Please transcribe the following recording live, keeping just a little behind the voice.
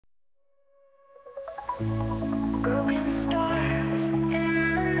Broken stars in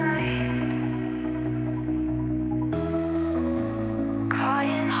the night,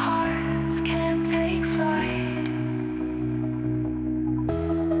 crying hearts can't take flight.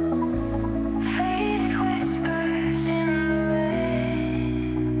 Faded whispers in the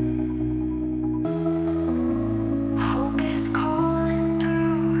rain. Hope is calling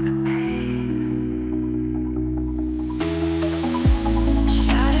through the pain.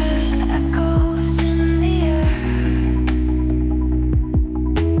 Shattered echoes in the air.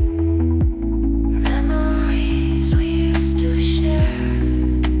 Memories we used to share.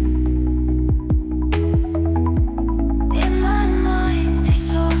 In my mind they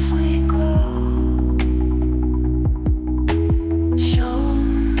softly glow. Show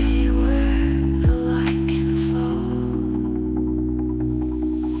me where the light can flow.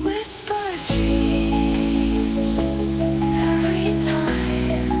 Whisper dreams every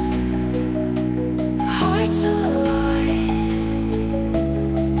time. Hearts alive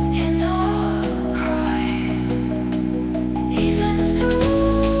in our crime. Even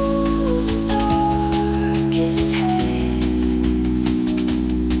through the darkest haze,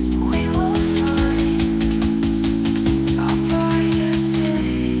 we will find our brighter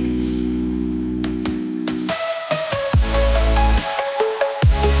days.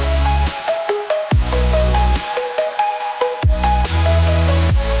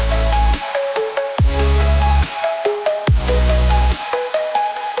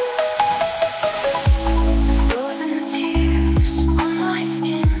 Frozen tears on my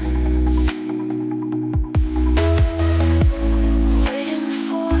skin, waiting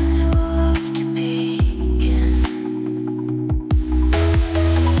for new love to begin.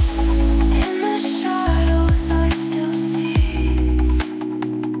 In the shadows I still see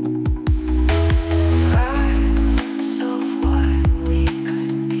fragments of what we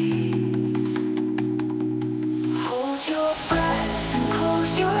could be. Hold your breath and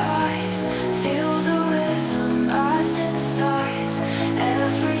close your eyes. Feel the rhythm as it sighs.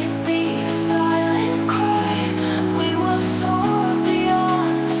 Every beat a silent cry. We will soar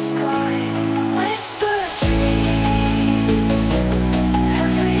beyond the sky. Whisper dreams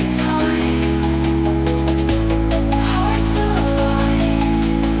every time. Hearts alive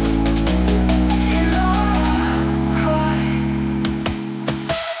in our crime.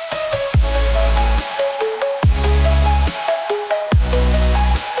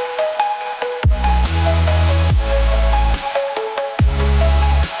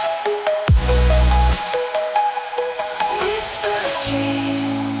 Whisper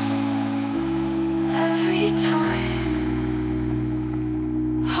dreams every time.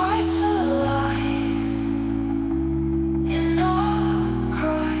 Hearts alive in our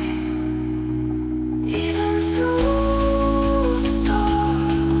crime. Even through the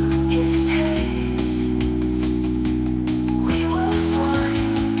darkest haze, we will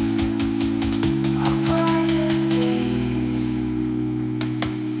find our brighter days.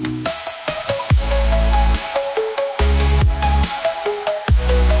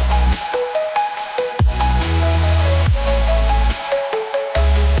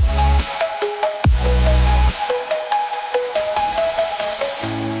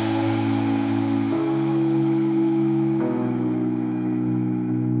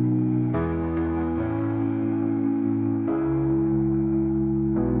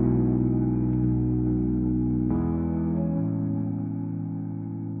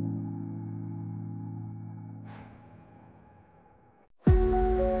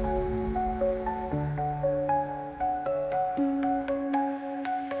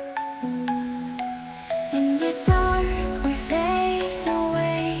 In the dark we fade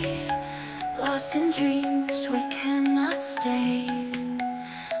away, lost in dreams we cannot stay.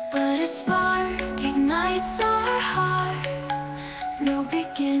 But a spark ignites our heart, new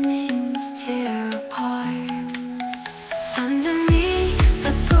beginnings tear apart. Underneath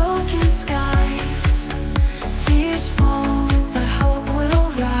the broken skies, tears fall but hope will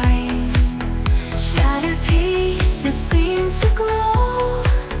rise. Shattered pieces seem to glow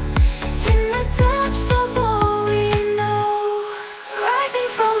in the depths of all we know. Rising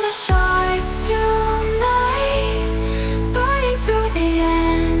from the shards tonight, burning through the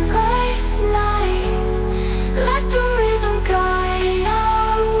endless night. Let the rhythm guide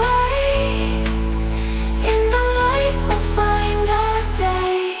our way. In the light we'll find our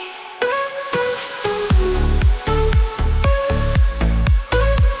day.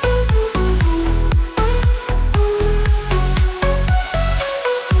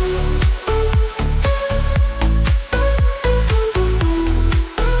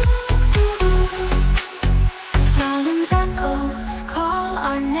 Silent echoes call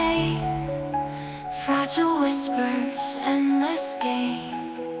our name. Fragile whispers, endless game.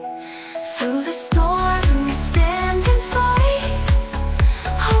 Through the storm we stand and fight,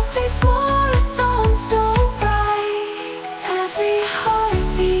 hoping for a dawn so bright. Every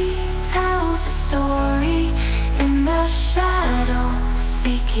heartbeat tells a story, in the shadows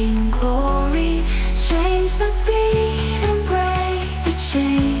seeking glory. Change the beat and break the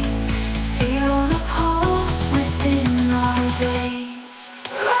chain, feel the pulse within our veins.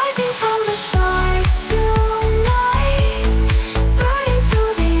 Rising from the sharks tonight, burning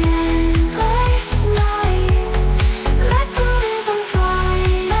through the endless night. Let the rhythm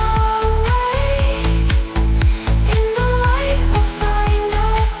find our way, in the light we'll find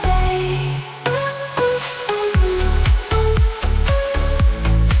our day.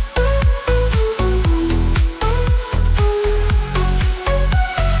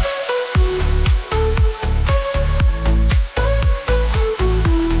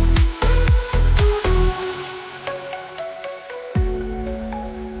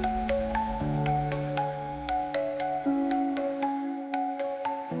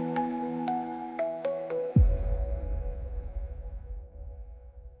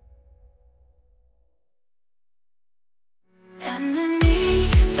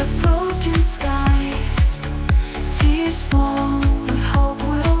 Underneath the broken skies, tears fall, but hope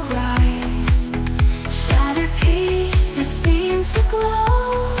will rise. Shattered pieces seem to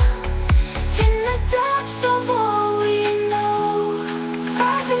glow, in the depths of all we know.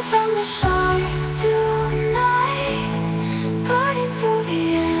 Rising from the shards tonight, burning through the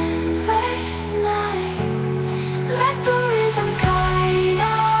endless night. Let the rhythm guide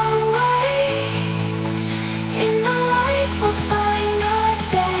our way, in the light we'll find our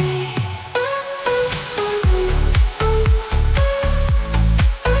day.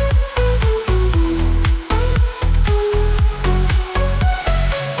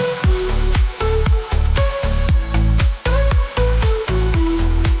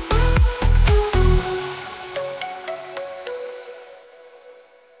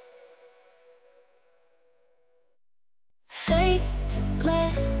 Fate to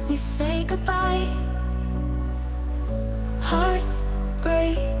let me say goodbye. Hearts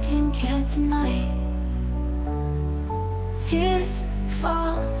break and can't deny. Tears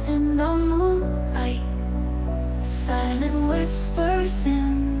fall in the moonlight, silent whispers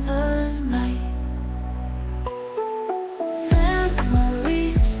in the night.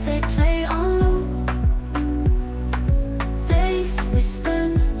 Memories they play on loop, days we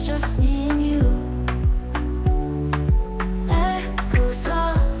spend just me and you. Echoes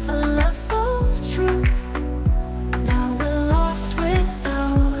of a love so true, now we're lost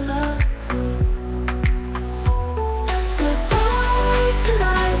without a clue. Goodbye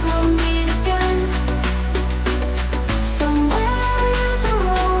tonight, we'll meet again, somewhere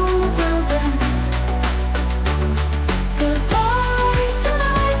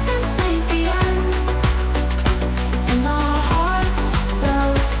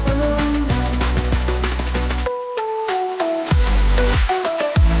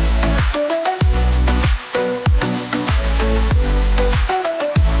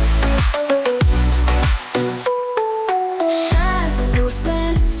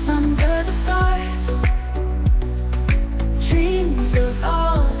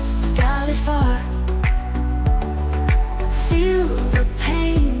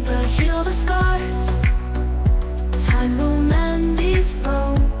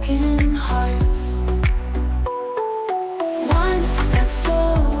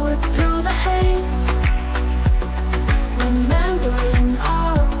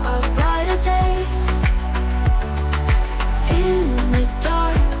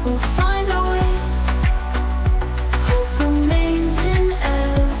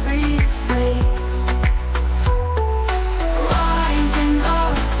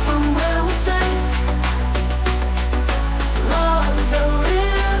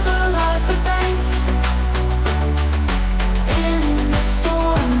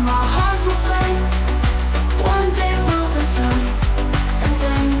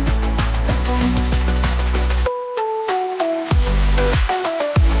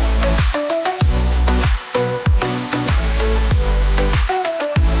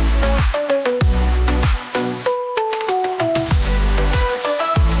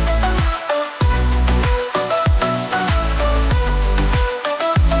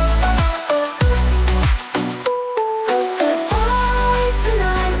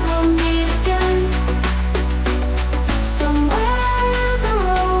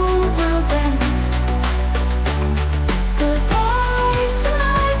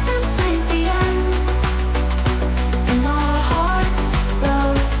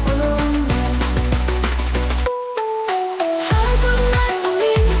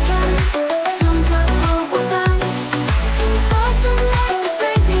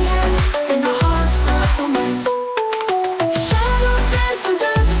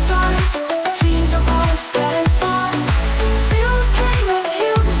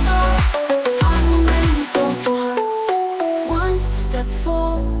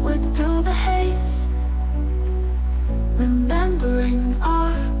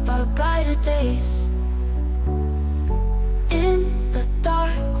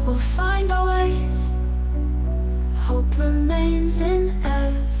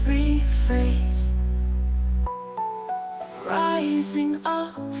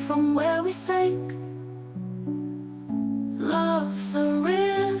from where we sank. Love's a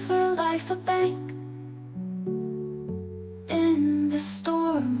river, life a bank. In the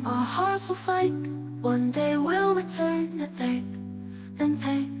storm, our hearts will flank. One day we'll return to thank, and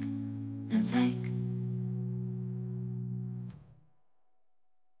thank, and thank.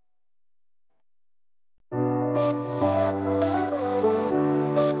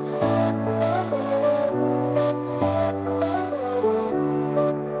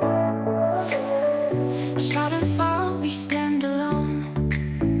 Shadows fall, we stand alone.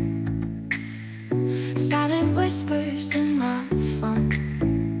 Silent whispers in my phone.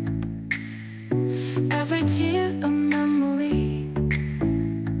 Every tear a memory,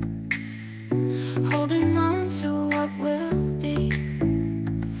 holding on to what will be.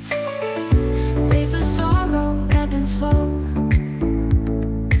 Waves of sorrow ebb and flow.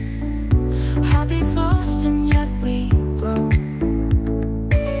 Heartbeats lost and yet we grow.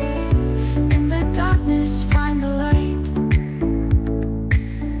 In the darkness find the light,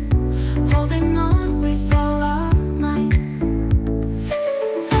 holding on with all our might.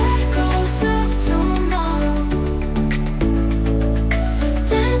 Echoes of tomorrow,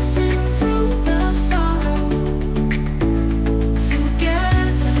 dancing through the sorrow.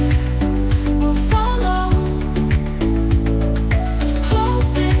 Together we'll follow,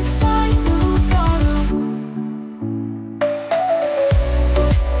 hope inside we'll borrow.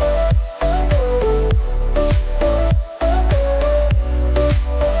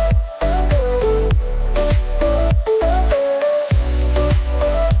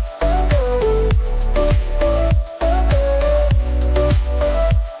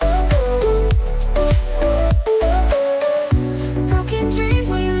 Broken dreams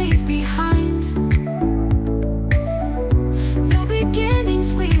we leave behind, new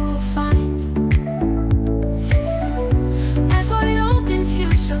beginnings we will find. As wide open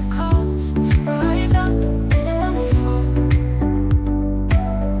future calls, rise up and only fall.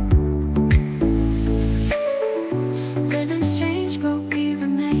 Rhythms change but we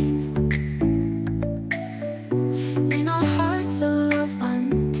remain. In our hearts a love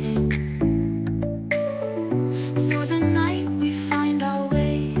untamed. Through the night we find our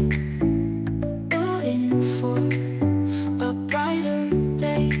way, building for a brighter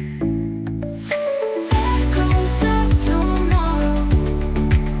day. Echoes of tomorrow,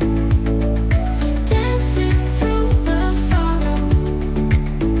 dancing through the sorrow.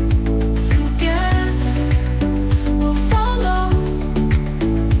 Together we'll follow,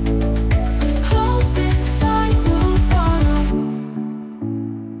 hope inside we'll borrow.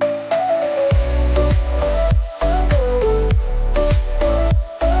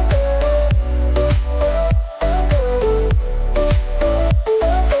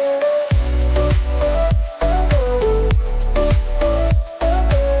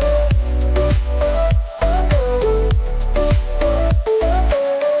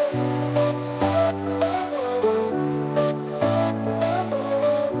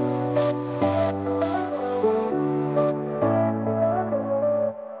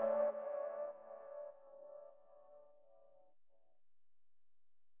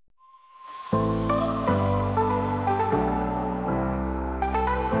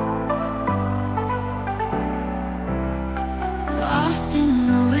 Lost in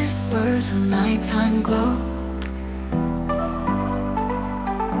the whispers of nighttime glow,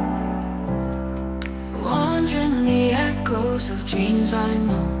 wandering the echoes of dreams I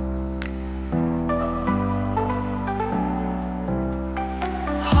know.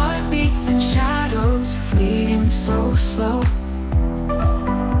 Heartbeats and shadows fleeting so slow.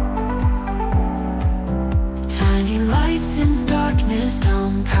 Tiny lights in darkness,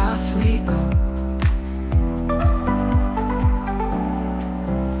 down paths we go.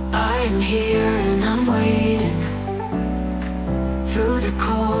 I'm here and I'm waiting, through the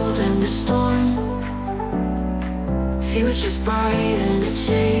cold and the storm. Future's bright and it's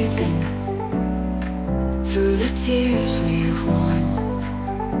shaping, through the tears we've worn.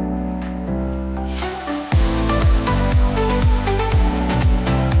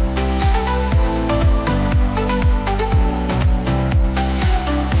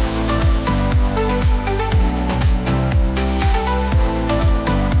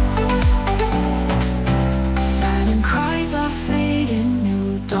 Silent cries are fading,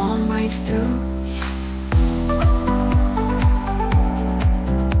 new dawn breaks through.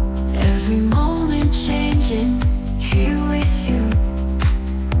 Every moment changing, here with you.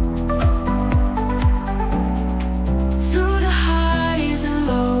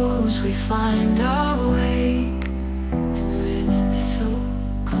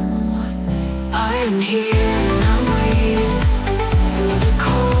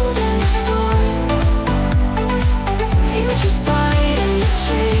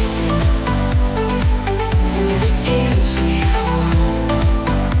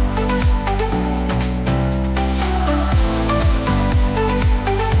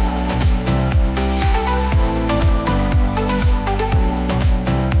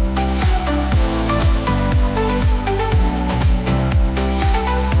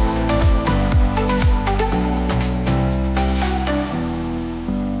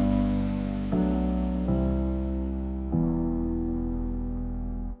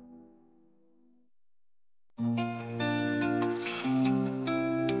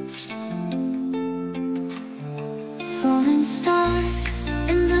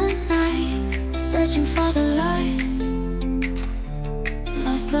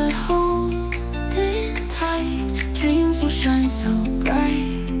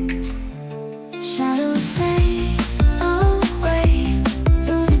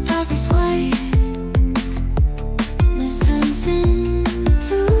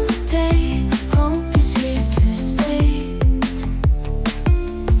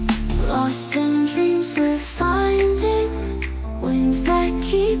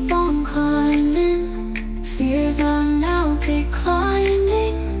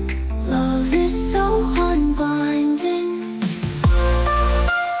 declining. Love is so unbinding.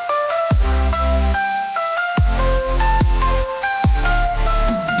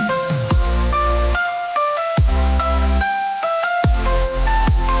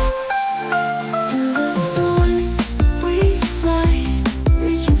 Through the storms we fly,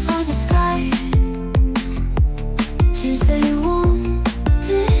 reaching for the sky. Tears they won't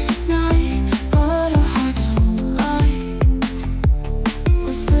deny, but our hearts won't lie.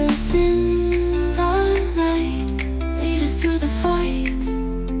 Whispers in the night lead us through the fight,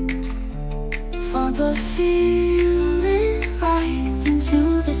 far but feeling right into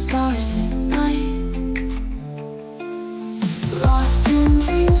the stars at night. Lost in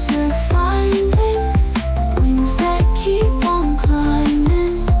dreams we're finding, wings that keep on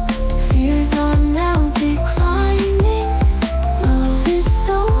climbing. Fears are now declining. Love is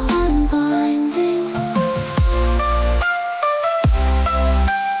so unbinding.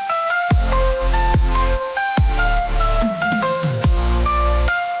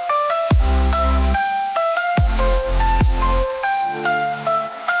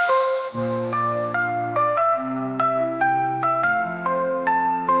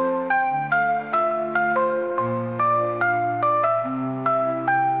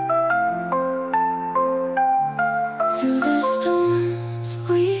 Through the storms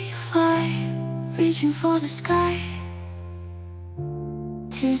we fly, reaching for the sky.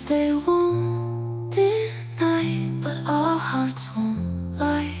 Tears they won't deny, but our hearts won't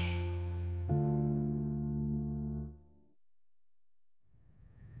lie.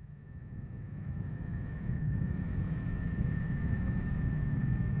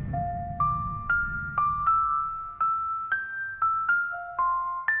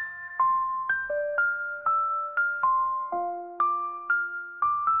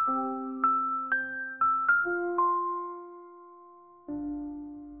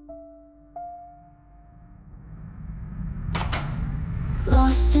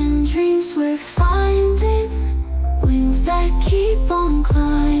 Lost in dreams we're finding, wings that keep on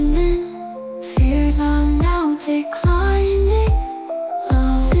climbing. Fears are now declining.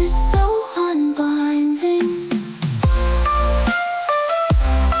 Love is so unbinding.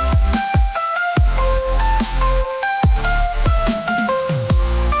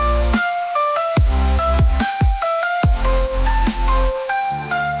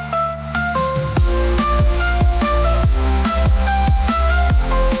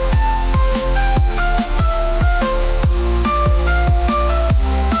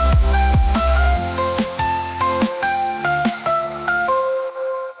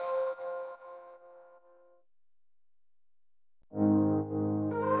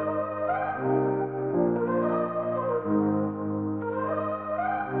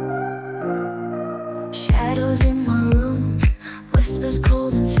 Shadows in my room, whispers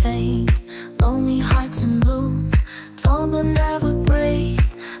cold and faint. Lonely hearts in bloom, torn but never break.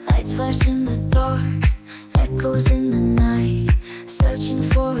 Lights flash in the dark, echoes in the night. Searching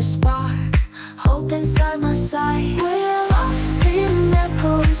for a spark, hope inside my sight. We're lost in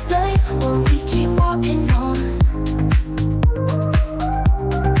echoes play, but we keep walking on.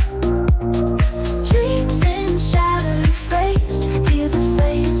 Dreams in shattered frames, hear the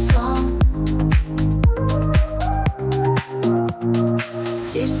fading song.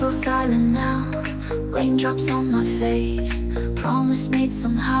 Tears fall silent now, raindrops on my face. Promise made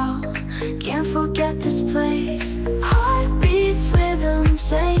somehow, can't forget this place. Heartbeats, rhythm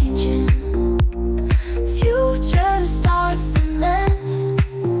changing, future starts to mend.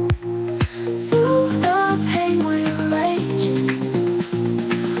 Through the pain we're raging,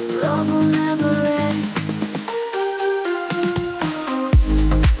 love will never end.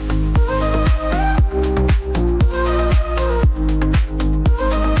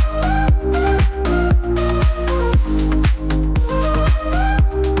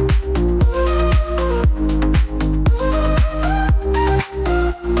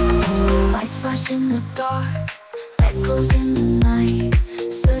 In the dark, echoes in the night.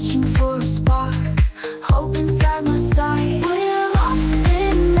 Searching for a spark, hope inside my sight. We're lost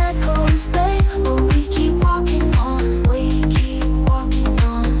in echoes, babe, but we keep walking on. We keep walking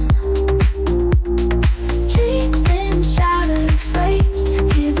on. Dreams in shattered frames,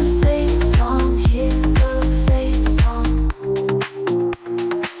 hear the fading song, hear the fading song.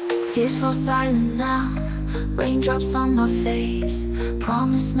 Tears fall silent now, raindrops on my face.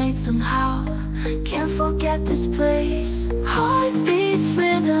 Promise made somehow, can't forget this place. Heartbeats,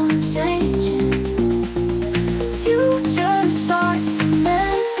 rhythm changing, future starts to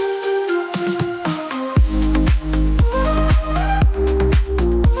mend.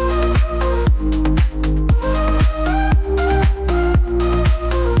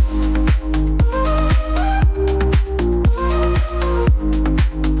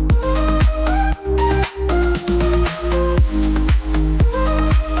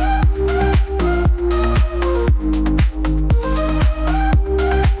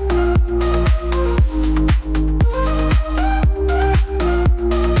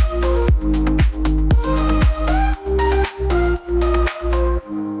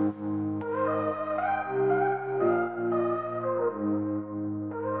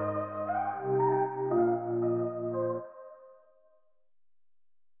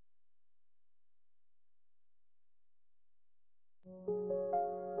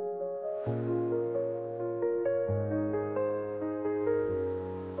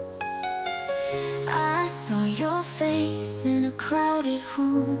 peace in a crowded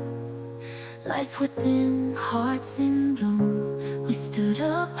room. Lights within, hearts in bloom. We stood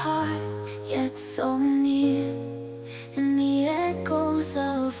apart, yet so near, in the echoes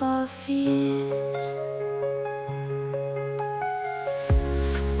of our fears.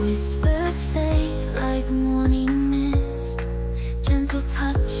 Whispers fade like morning mist, gentle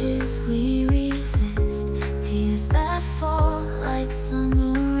touches we resist, tears that fall like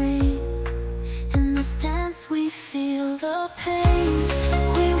summer rain. In this dance we feel the pain.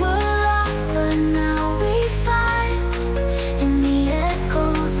 We were lost but now we find, in the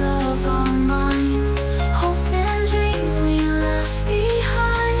echoes of our mind, hopes and dreams we left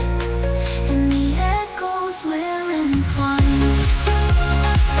behind. In the echoes we're entwined.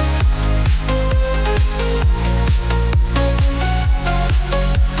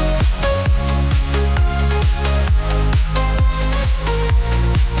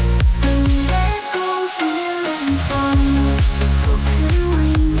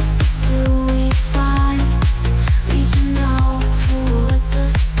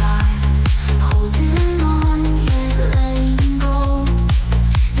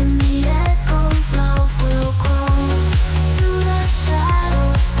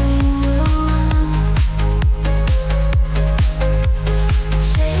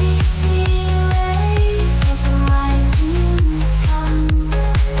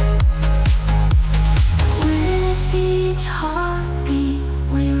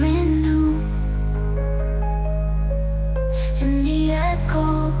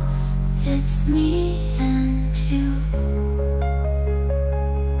 It's me.